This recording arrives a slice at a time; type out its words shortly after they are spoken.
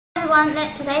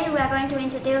everyone, today we are going to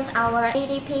introduce our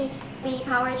ADP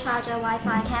V-Power Charger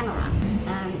Wi-Fi camera.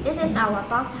 This is our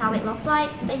box, how it looks like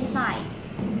inside.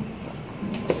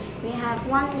 We have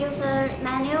one user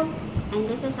manual, and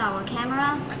this is our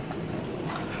camera.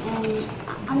 And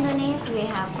underneath we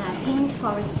have the pin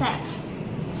for reset.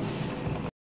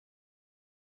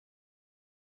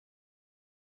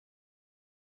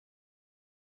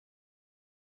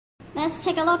 Let's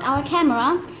take a look at our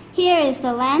camera. Here is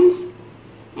the lens,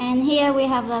 and here we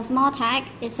have the small tag.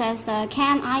 It says the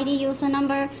cam ID user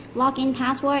number, login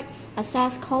password,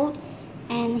 access code,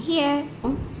 and here,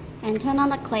 and turn on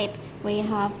the clip, we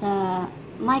have the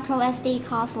micro SD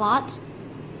card slot,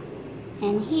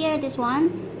 and here this one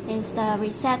is the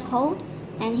reset hold,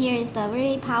 and here is the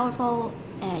very powerful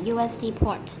USB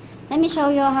port. Let me show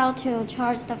you how to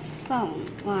charge the phone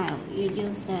while you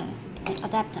use the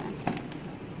adapter.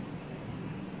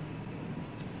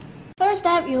 First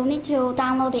step, you'll need to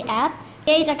download the app,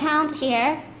 create an account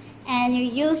here, and you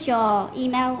use your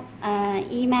email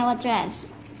address.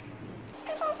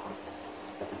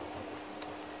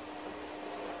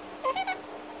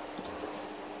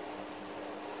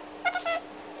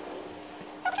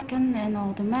 And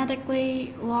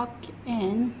automatically log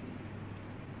in.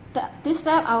 This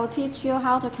step, I will teach you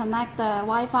how to connect the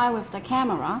Wi-Fi with the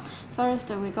camera. First,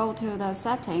 we go to the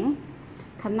setting,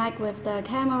 connect with the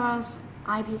camera's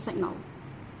IP signal.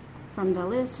 From the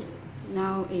list,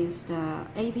 now is the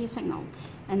AP signal.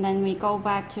 And then we go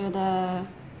back to the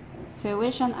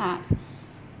Fusion app.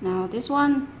 Now this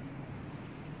one,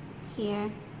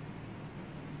 here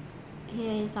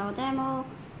is our demo.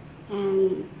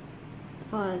 And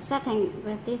for setting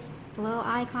with this blue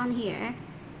icon here,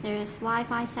 there is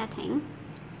Wi-Fi setting.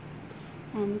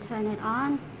 And turn it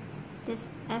on.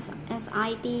 This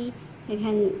SSID, you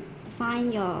can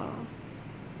find your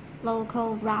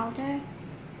local router.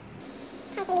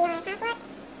 Type in your password,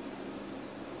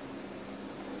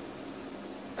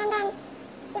 and then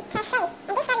you press save,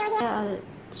 and this time you'll hear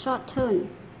a short tune.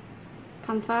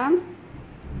 Confirm.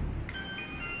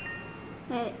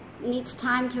 It needs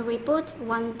time to reboot,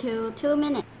 1 to 2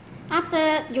 minutes.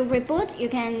 After you reboot, you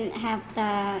can have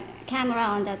the camera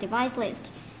on the device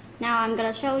list. Now I'm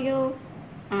going to show you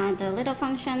the little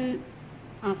function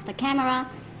of the camera.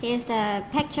 Here's the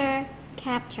picture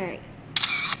capture.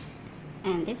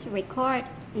 And this record,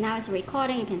 now it's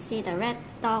recording. You can see the red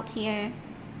dot here.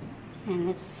 And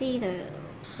let's see the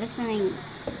listening.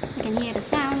 You can hear the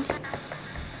sound.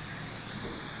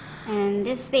 And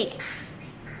this speak.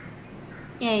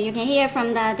 Yeah, you can hear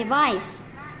from the device.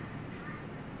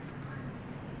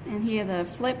 And here the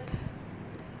flip.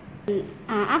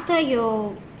 After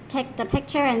you take the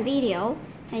picture and video,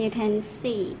 and you can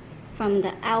see from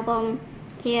the album,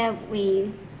 here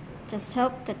we just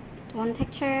took the one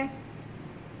picture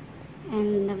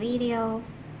and the video.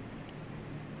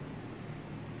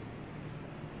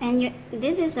 And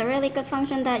this is a really good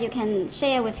function that you can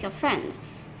share with your friends.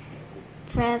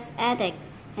 Press edit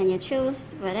and you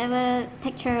choose whatever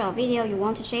picture or video you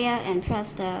want to share and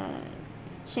press the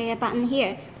share button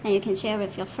here, and you can share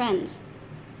with your friends.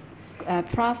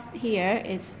 Press here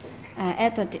is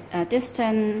at a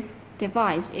distant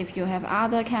device. If you have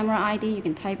other camera ID, you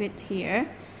can type it here.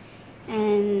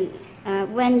 And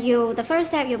when the first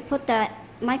step, you put the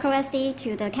micro SD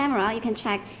to the camera, you can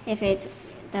check if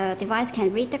the device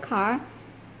can read the card.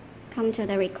 Come to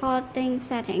the recording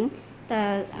setting.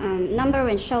 The number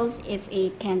will shows if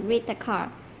it can read the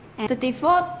card. And the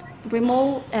default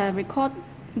remote record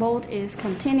mode is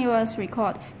continuous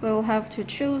record. We will have to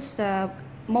choose the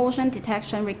motion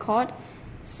detection record,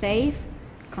 save,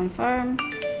 confirm,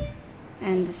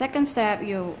 and the second step,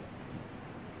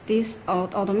 this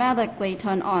automatically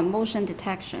turn on motion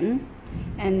detection,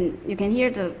 and you can hear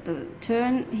the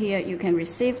turn here. You can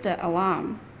receive the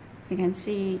alarm. You can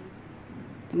see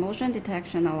the motion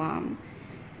detection alarm,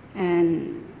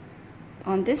 and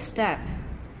on this step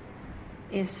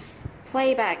is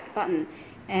playback button,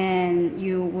 and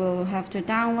you will have to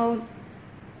download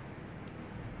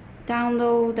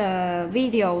the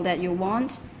video that you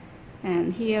want.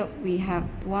 And here we have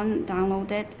one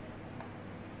downloaded.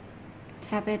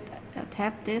 Tap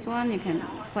this one, you can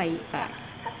play it back.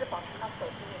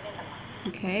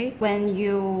 Okay, when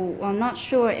you are not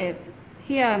sure if,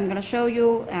 here I'm going to show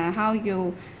you how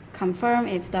you confirm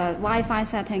if the Wi-Fi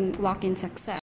setting login success.